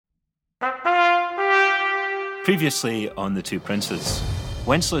Previously on The Two Princes,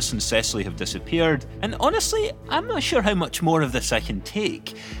 Wenceslas and Cecily have disappeared, and honestly, I'm not sure how much more of this I can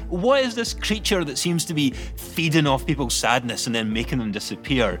take. What is this creature that seems to be feeding off people's sadness and then making them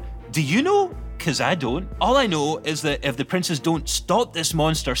disappear? Do you know? Because I don't. All I know is that if the princes don't stop this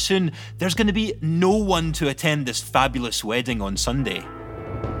monster soon, there's going to be no one to attend this fabulous wedding on Sunday.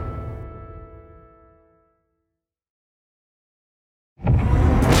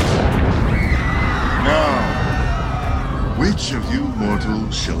 Which of you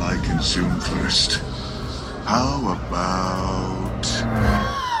mortals shall I consume first? How about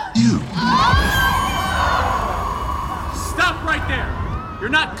you? Stop right there! You're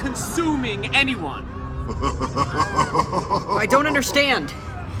not consuming anyone. I don't understand.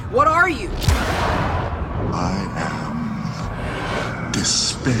 What are you? I am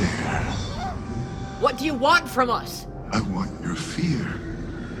despair. What do you want from us? I want your fear.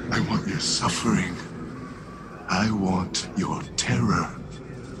 I want your suffering. I want your terror.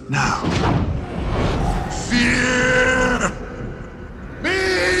 Now. Fear!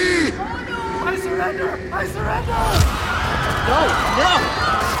 Me! Oh no! I surrender! I surrender! No!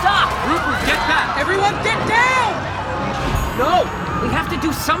 Stop! Rupert, get back! Everyone get down! No! We have to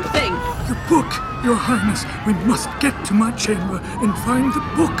do something! The book, Your Highness. We must get to my chamber and find the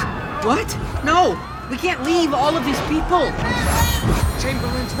book. What? No! We can't leave all of these people!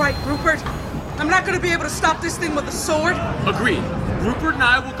 Chamberlain's right, Rupert. I'm not going to be able to stop this thing with a sword. Agreed. Rupert and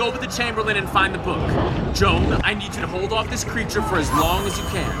I will go with the Chamberlain and find the book. Joan, I need you to hold off this creature for as long as you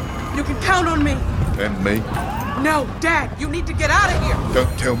can. You can count on me. And me? No, Dad, you need to get out of here.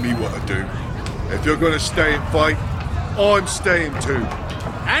 Don't tell me what to do. If you're going to stay and fight, I'm staying too.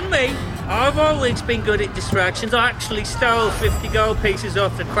 And me. I've always been good at distractions. I actually stole 50 gold pieces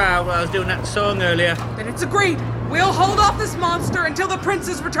off the crowd while I was doing that song earlier. Then it's agreed. We'll hold off this monster until the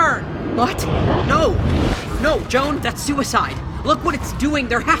princes return. What? No! No, Joan, that's suicide. Look what it's doing.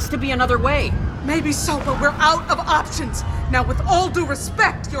 There has to be another way. Maybe so, but we're out of options. Now, with all due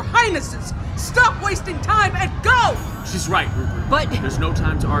respect, Your Highnesses, stop wasting time and go! She's right, Rupert. But... there's no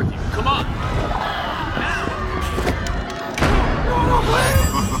time to argue. Come on!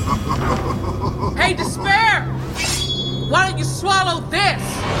 Hey, Despair! Why don't you swallow this?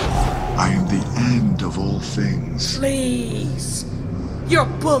 I am the end of all things. Please. You're a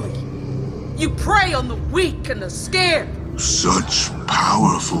bully. You prey on the weak and the scared. Such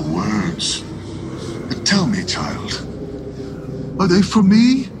powerful words. But tell me, child, are they for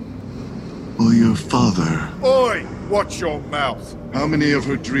me or your father? Oi! Watch your mouth. How many of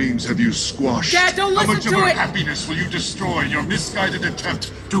her dreams have you squashed? Dad, don't listen How much to of her it. happiness will you destroy in your misguided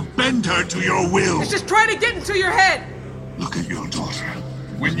attempt to bend her to your will? It's just trying to get into your head. Look at your daughter.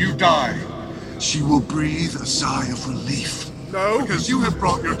 When you die, she will breathe a sigh of relief. No. Because you have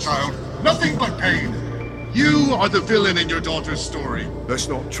brought your child nothing but pain. You are the villain in your daughter's story. That's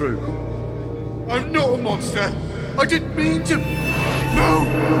not true. I'm not a monster. I didn't mean to. No!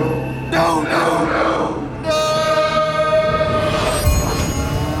 No, no, no!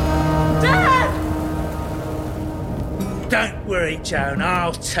 Dad! Don't worry, Joan.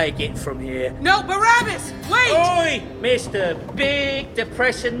 I'll take it from here. No, Barabbas! Wait! Oi, Mr. Big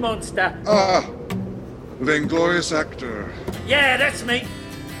Depressing Monster. Ah, vainglorious actor. Yeah, that's me.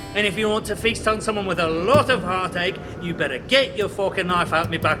 And if you want to feast on someone with a lot of heartache, you better get your fork and knife out,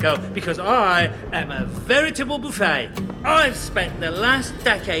 me bucko, because I am a veritable buffet. I've spent the last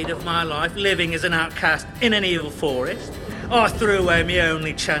decade of my life living as an outcast in an evil forest. I threw away my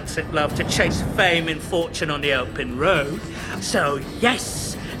only chance at love to chase fame and fortune on the open road. So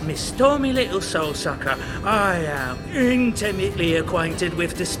yes, Miss Stormy Little Soul Sucker, I am intimately acquainted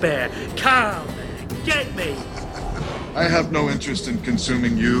with despair. Come, get me. I have no interest in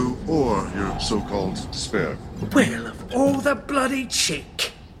consuming you or your so-called despair. Well, of all the bloody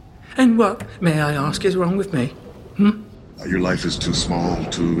cheek. And what, may I ask, is wrong with me? Your life is too small,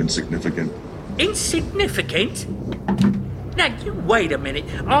 too insignificant. Insignificant? Now, you wait a minute.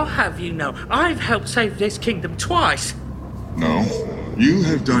 I'll have you know, I've helped save this kingdom twice. No, you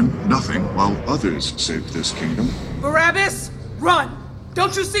have done nothing while others saved this kingdom. Barabbas, run!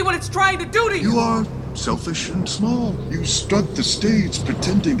 Don't you see what it's trying to do to you? You are selfish and small. You strut the stage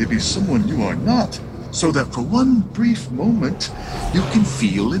pretending to be someone you are not, so that for one brief moment, you can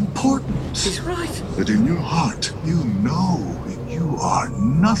feel important. He's right. But in your heart, you know that you are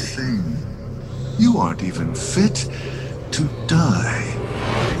nothing. You aren't even fit to die.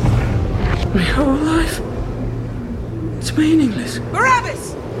 My whole life? It's meaningless.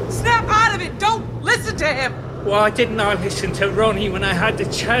 Barabbas! Snap out of it! Don't listen to him! Why didn't I listen to Ronnie when I had the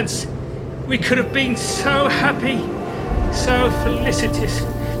chance? We could have been so happy, so felicitous.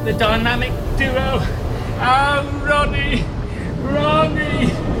 the dynamic duo. Oh, Ronnie!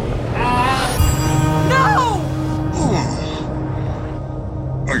 No!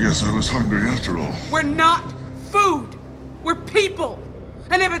 I guess I was hungry after all. We're not food. We're people.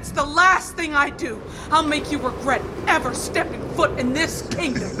 And if it's the last thing I do, I'll make you regret ever stepping foot in this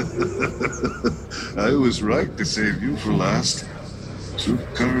kingdom. I was right to save you for last. True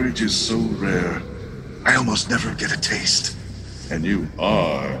courage is so rare. I almost never get a taste. And you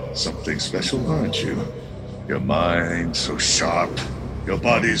are something special, aren't you? Your mind so sharp, your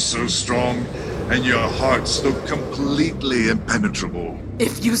body's so strong, and your heart so completely impenetrable.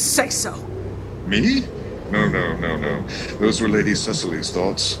 If you say so. Me? No. Those were Lady Cecily's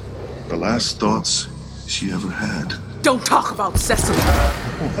thoughts. The last thoughts she ever had. Don't talk about Cecily.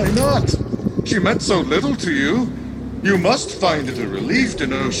 Why not? She meant so little to you. You must find it a relief to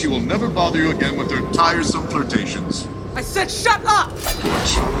know she will never bother you again with her tiresome flirtations. I said shut up! Poor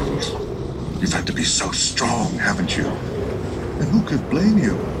child. You've had to be so strong, haven't you? And who could blame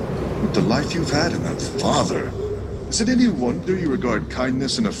you? With the life you've had and that father. Is it any wonder you regard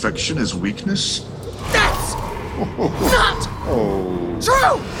kindness and affection as weakness? That's not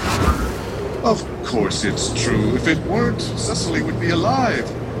true! Of course it's true. If it weren't, Cecily would be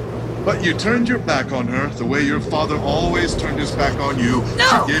alive. But you turned your back on her the way your father always turned his back on you.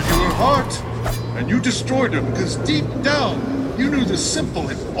 No! She gave you her heart. And you destroyed her because deep down, you knew the simple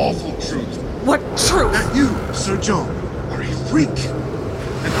and awful truth. What truth? That you, Sir Joe, are a freak,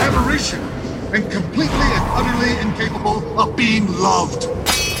 an aberration, and completely and utterly incapable of being loved.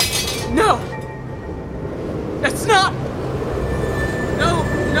 No! That's not! No!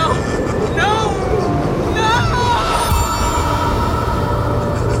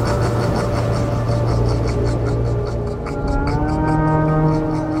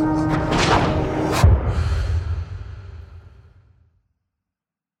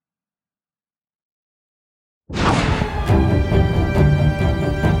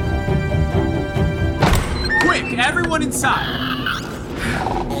 Quick, everyone inside!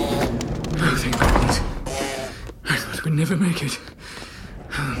 Oh, thank goodness. I thought we'd never make it.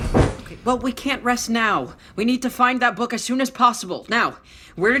 Okay, well, we can't rest now. We need to find that book as soon as possible. Now,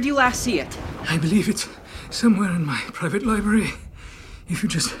 where did you last see it? I believe it's somewhere in my private library. If you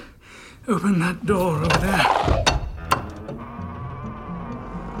just open that door over there.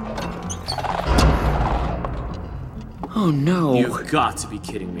 Oh, no. You've got to be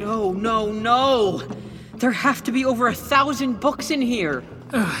kidding me. No. There have to be over 1,000 books in here.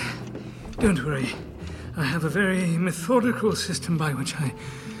 Don't worry. I have a very methodical system by which I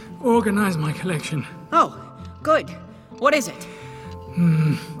organize my collection. Oh, good. What is it?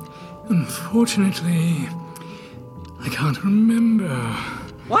 Unfortunately, I can't remember.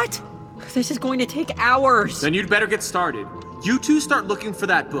 What? This is going to take hours. Then you'd better get started. You two start looking for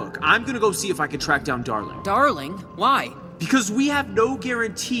that book. I'm gonna go see if I can track down Darling. Darling? Why? Because we have no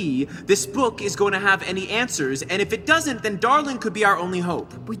guarantee this book is going to have any answers, and if it doesn't, then Darling could be our only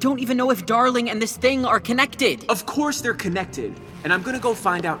hope. We don't even know if Darling and this thing are connected. Of course they're connected, and I'm gonna go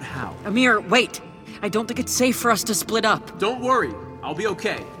find out how. Amir, wait. I don't think it's safe for us to split up. Don't worry, I'll be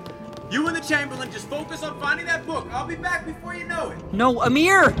okay. You and the Chamberlain just focus on finding that book. I'll be back before you know it. No,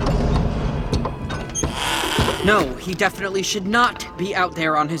 Amir! No, he definitely should not be out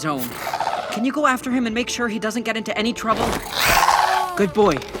there on his own. Can you go after him and make sure he doesn't get into any trouble? Good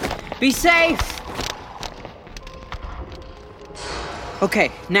boy. Be safe!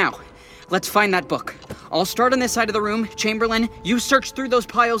 Okay, now, let's find that book. I'll start on this side of the room. Chamberlain, you search through those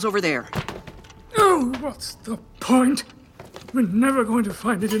piles over there. Oh, what's the point? We're never going to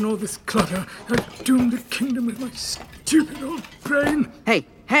find it in all this clutter. I've doomed the kingdom with my stupid old brain.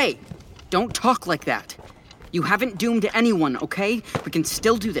 Hey! Don't talk like that. You haven't doomed anyone, okay? We can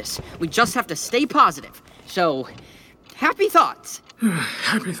still do this. We just have to stay positive. So, happy thoughts.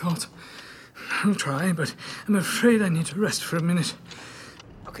 Happy thoughts. I'll try, but I'm afraid I need to rest for a minute.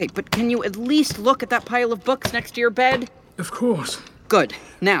 Okay, but can you at least look at that pile of books next to your bed? Of course. Good.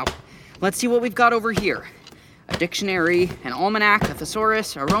 Now, let's see what we've got over here. A dictionary, an almanac, a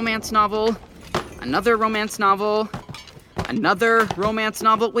thesaurus, a romance novel, another romance novel, another romance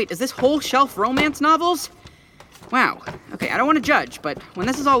novel. Wait, is this whole shelf romance novels? Wow. Okay, I don't want to judge, but when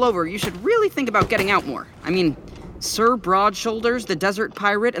this is all over, you should really think about getting out more. I mean, Sir Broadshoulders, the Desert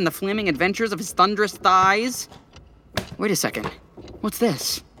Pirate, and the Flaming Adventures of His Thunderous Thighs. Wait a second. What's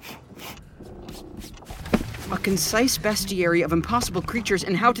this? A concise bestiary of impossible creatures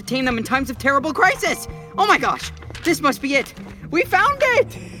and how to tame them in times of terrible crisis! Oh my gosh! This must be it! We found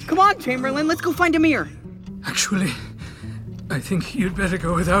it! Come on, Chamberlain, let's go find Amir. Actually, I think you'd better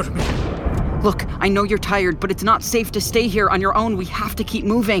go without me. Look, I know you're tired, but it's not safe to stay here on your own. We have to keep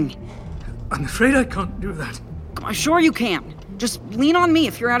moving. I'm afraid I can't do that. Come on, sure you can. Just lean on me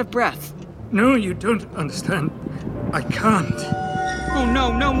if you're out of breath. No, you don't understand. I can't. Oh,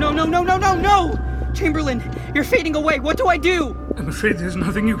 no! Chamberlain, you're fading away. What do I do? I'm afraid there's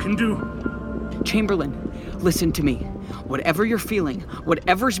nothing you can do. Chamberlain, listen to me. Whatever you're feeling,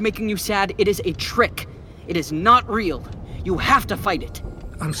 whatever's making you sad, it is a trick. It is not real. You have to fight it.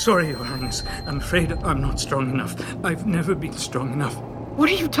 I'm sorry, Your Highness. I'm afraid I'm not strong enough. I've never been strong enough. What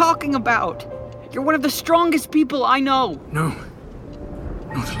are you talking about? You're one of the strongest people I know. No,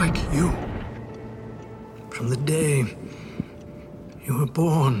 not like you. From the day you were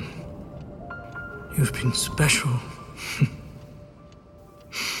born, you've been special.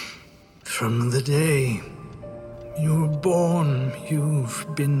 From the day you were born, you've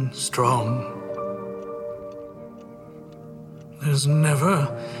been strong. There's never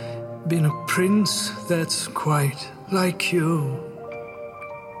been a prince that's quite like you.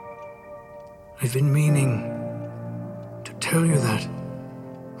 I've been meaning to tell you that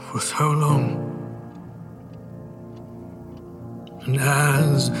for so long. And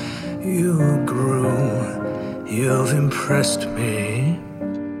as you grew, you've impressed me.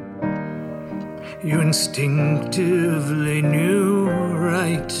 You instinctively knew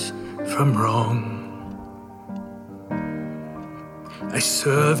right from wrong. I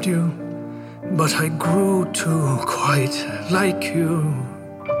served you, but I grew to quite like you.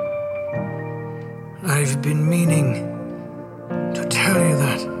 I've been meaning to tell you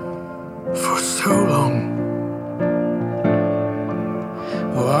that for so long.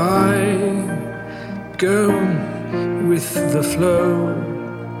 Oh, I go with the flow,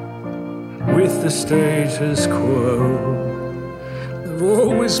 with the status quo. I've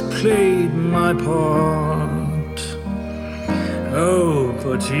always played my part. Oh,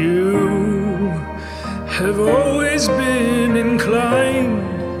 but you have always been inclined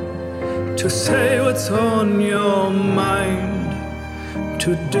to say what's on your mind,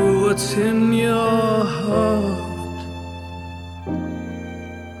 to do what's in your heart.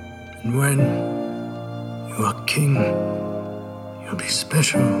 And when you are king, you'll be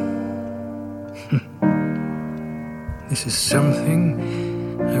special. This is something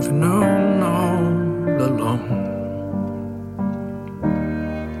I've known all along.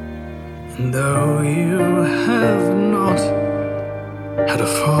 And though you have not had a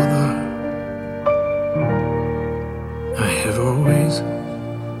father, I have always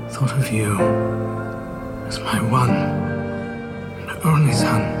thought of you as my one and only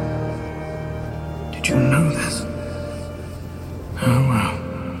son. Did you know this? Oh well.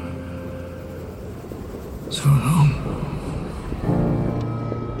 So long.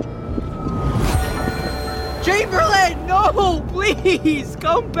 Chamberlain, no! Please,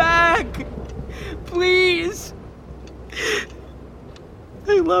 come back! Please!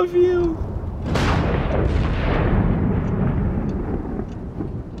 I love you.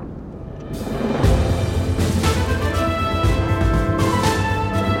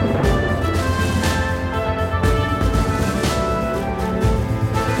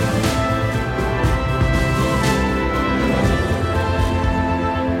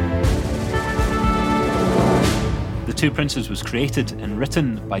 The Two Princes was created and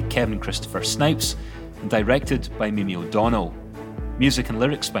written by Kevin Christopher Snipes and directed by Mimi O'Donnell. Music and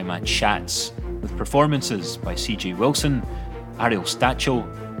lyrics by Matt Schatz, with performances by CJ Wilson, Ariel Stachel,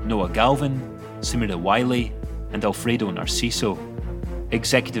 Noah Galvin, Samira Wiley, and Alfredo Narciso.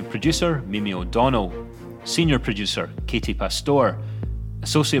 Executive producer Mimi O'Donnell. Senior producer Katie Pastor.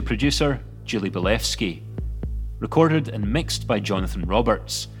 Associate producer Julie Belevsky. Recorded and mixed by Jonathan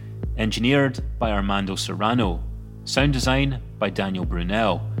Roberts. Engineered by Armando Serrano. Sound design by Daniel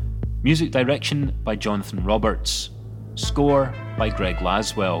Brunel. Music direction by Jonathan Roberts. Score by Greg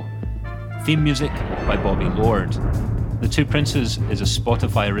Laswell. Theme music by Bobby Lord. The Two Princes is a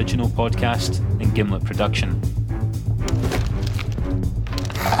Spotify original podcast and Gimlet production.